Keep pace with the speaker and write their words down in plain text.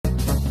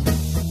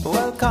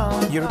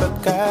Welcome, your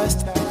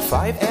podcast,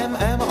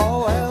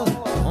 5mmol.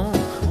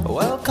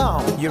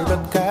 Welcome, your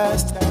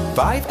podcast,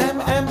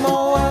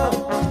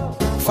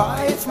 5mmol.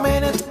 5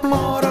 minutes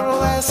more or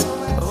less.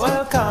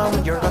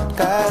 Welcome, your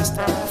podcast,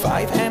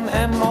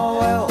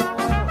 5mmol.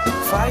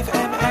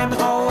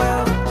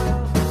 5mmol.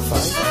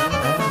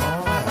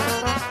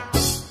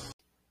 5mmol.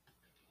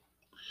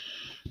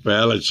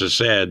 Well, it's a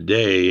sad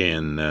day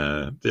in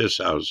this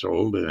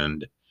household,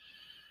 and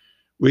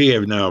we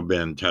have now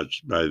been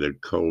touched by the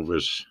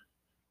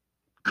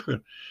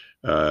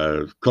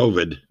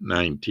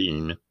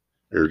COVID-19,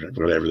 or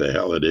whatever the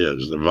hell it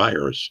is, the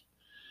virus.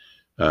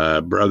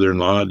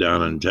 Brother-in-law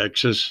down in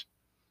Texas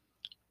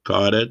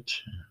caught it,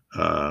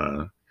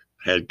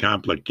 had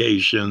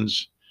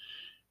complications,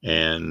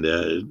 and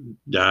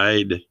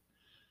died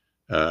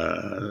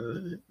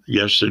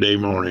yesterday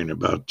morning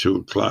about 2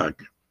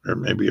 o'clock, or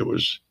maybe it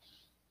was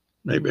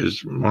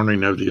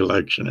morning of the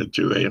election at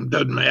 2 a.m.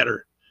 Doesn't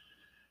matter.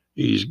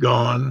 He's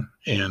gone,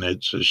 and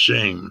it's a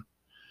shame.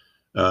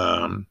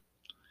 And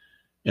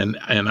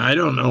I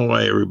don't know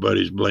why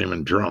everybody's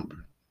blaming Trump.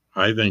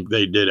 I think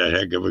they did a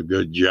heck of a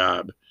good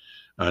job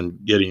on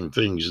getting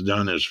things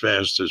done as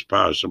fast as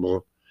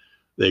possible.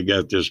 They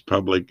got this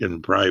public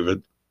and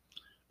private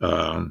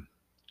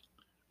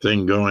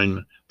thing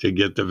going to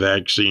get the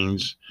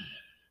vaccines.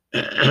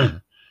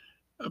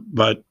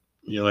 But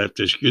you'll have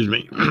to excuse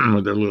me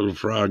with a little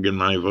frog in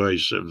my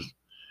voice of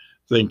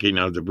thinking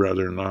of the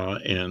brother-in-law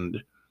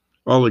and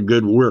all the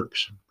good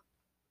works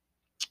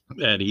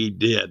that he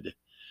did.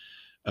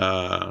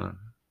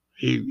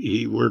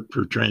 He worked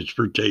for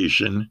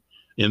transportation,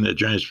 in the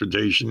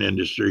transportation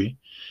industry.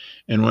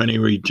 And when he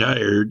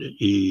retired,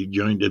 he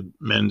joined a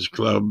men's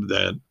club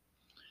that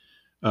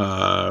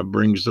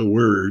brings the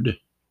word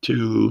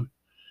to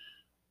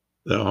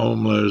the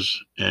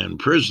homeless and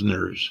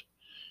prisoners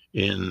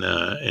in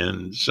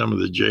some of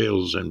the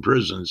jails and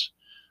prisons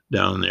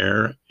down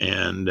there.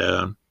 And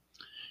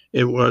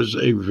it was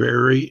a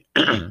very,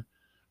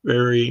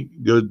 very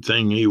good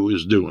thing he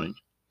was doing.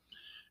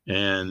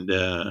 And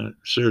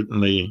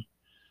certainly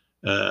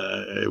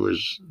it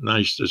was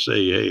nice to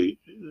say, hey,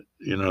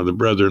 the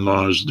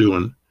brother-in-law is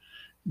doing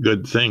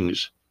good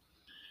things.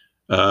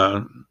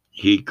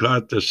 He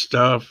caught the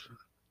stuff.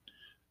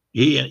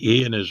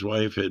 He and his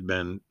wife had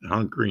been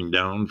hunkering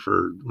down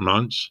for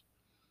months,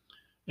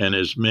 and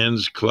his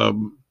men's club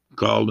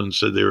called and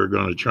said they were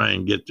going to try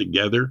and get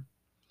together.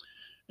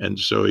 And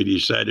so he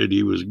decided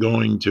he was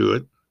going to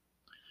it,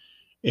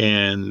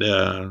 and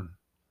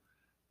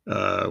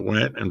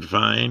went and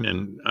fine.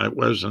 And it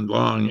wasn't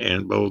long,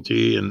 and both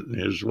he and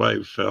his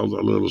wife felt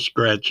a little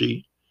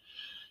scratchy.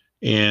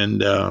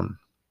 And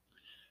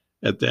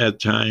at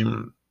that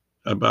time,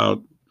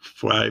 about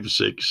 5,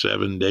 6,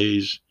 7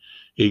 days,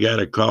 he got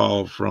a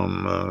call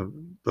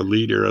from the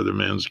leader of the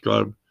men's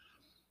club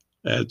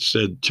that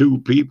said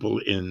 2 people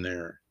in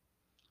there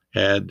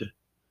had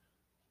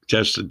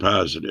tested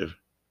positive.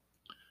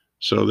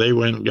 So they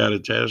went and got a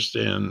test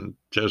and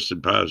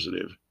tested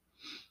positive.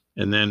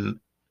 And then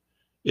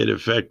it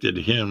affected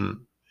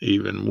him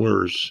even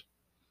worse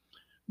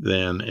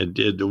than it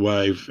did the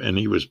wife, and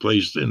he was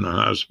placed in the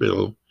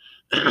hospital.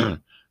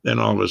 Then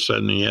all of a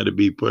sudden he had to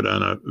be put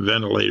on a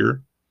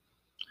ventilator,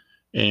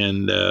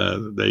 and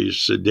they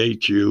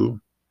sedate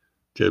you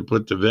to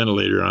put the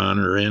ventilator on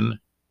or in.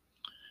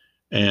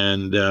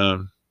 And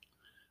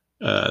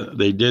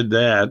they did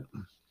that.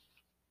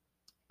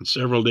 And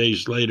several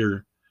days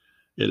later,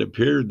 it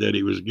appeared that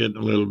he was getting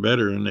a little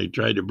better, and they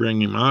tried to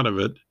bring him out of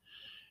it,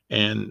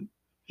 and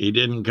he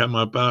didn't come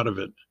up out of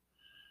it.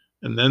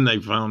 And then they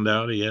found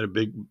out he had a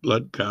big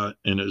blood clot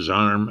in his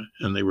arm,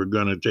 and they were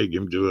going to take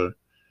him to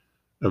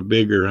a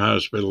bigger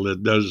hospital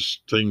that does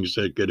things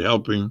that could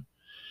help him.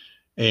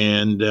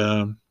 And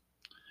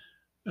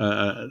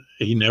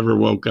he never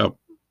woke up,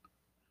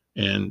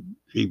 and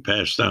he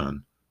passed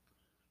on.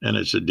 And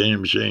it's a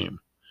damn shame.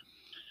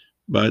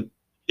 But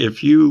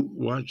if you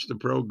watch the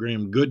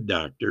program Good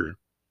Doctor,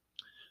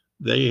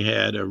 they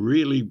had a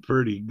really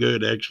pretty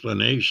good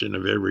explanation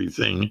of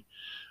everything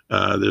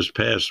this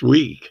past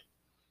week.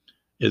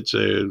 It's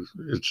a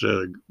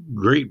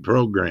great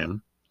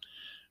program,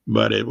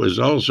 but it was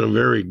also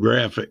very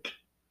graphic.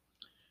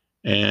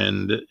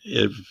 And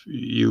if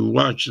you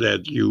watch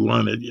that, you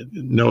want to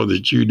know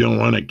that you don't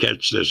want to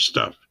catch this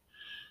stuff.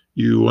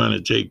 You want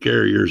to take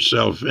care of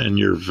yourself and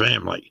your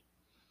family.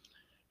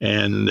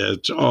 And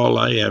that's all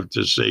I have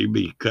to say,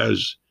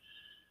 because,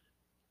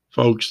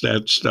 folks,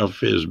 that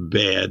stuff is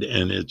bad,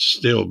 and it's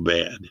still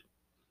bad.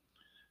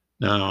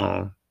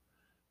 Now,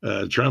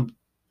 Trump,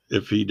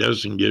 if he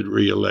doesn't get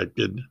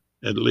reelected,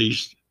 at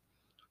least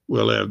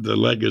will have the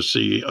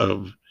legacy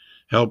of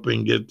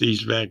helping get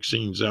these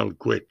vaccines out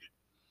quick.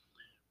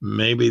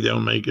 Maybe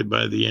they'll make it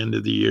by the end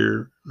of the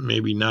year,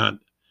 maybe not.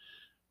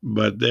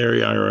 But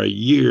they are a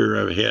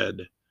year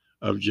ahead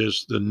of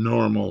just the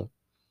normal,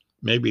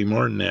 maybe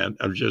more than that,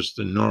 of just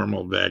the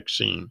normal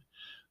vaccine.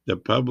 The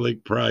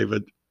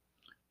public-private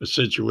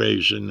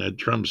situation that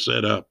Trump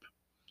set up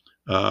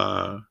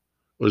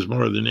was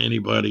more than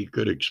anybody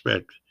could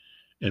expect.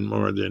 and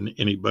more than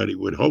anybody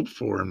would hope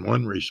for in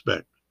one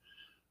respect.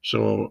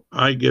 So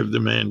I give the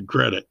man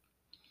credit,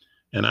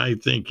 and I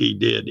think he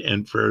did.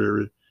 And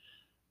for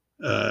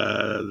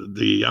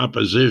the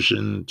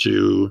opposition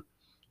to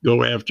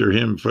go after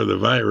him for the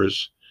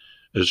virus,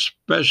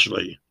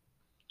 especially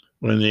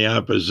when the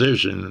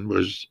opposition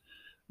was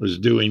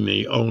doing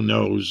the oh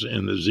no's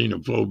and the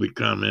xenophobic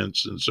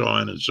comments and so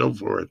on and so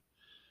forth,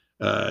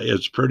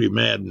 it's pretty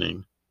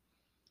maddening.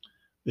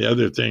 The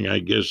other thing I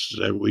guess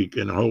that we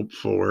can hope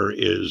for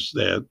is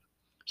that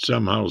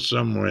somehow,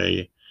 some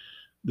way,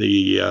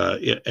 the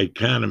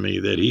economy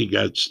that he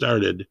got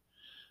started,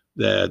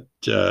 that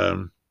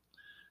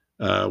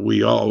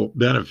we all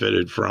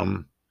benefited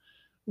from,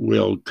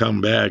 will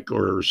come back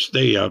or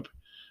stay up,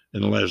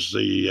 unless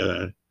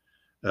the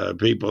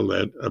people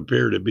that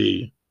appear to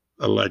be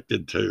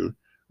elected to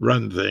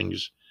run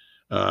things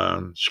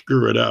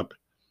screw it up.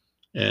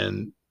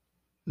 And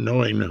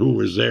knowing who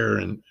was there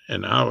and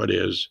how it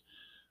is,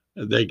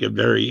 they could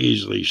very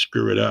easily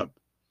screw it up,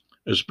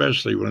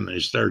 especially when they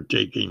start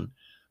taking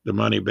the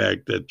money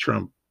back that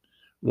Trump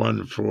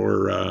won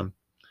for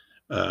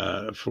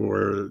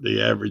the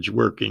average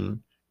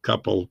working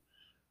couple,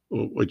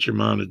 which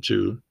amounted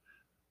to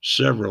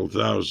several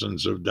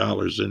thousands of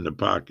dollars in the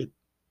pocket.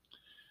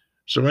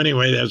 So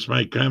anyway, that's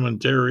my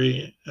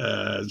commentary.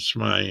 It's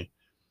my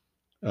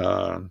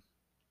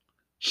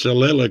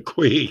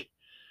soliloquy,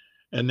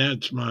 and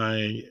that's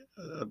my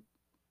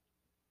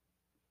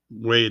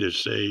way to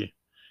say,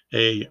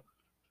 hey,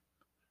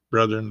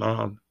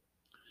 brother-in-law,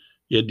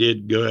 you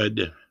did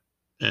good,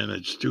 and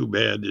it's too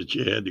bad that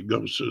you had to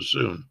go so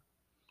soon.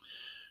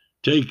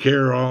 Take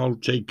care, all.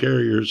 Take care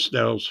of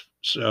yourselves.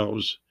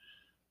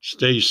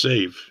 Stay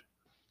safe.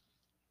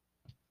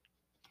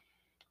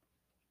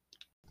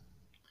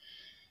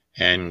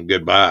 And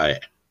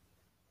goodbye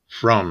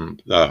from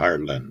the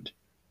Heartland.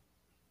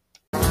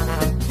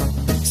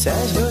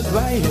 Says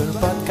goodbye your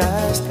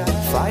podcast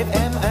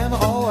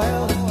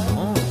 5mmol.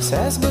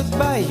 Says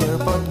goodbye your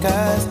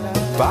podcast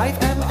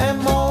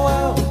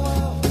 5mmol.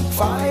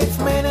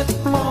 5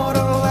 minutes more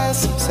or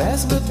less.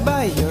 Says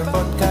goodbye your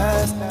podcast.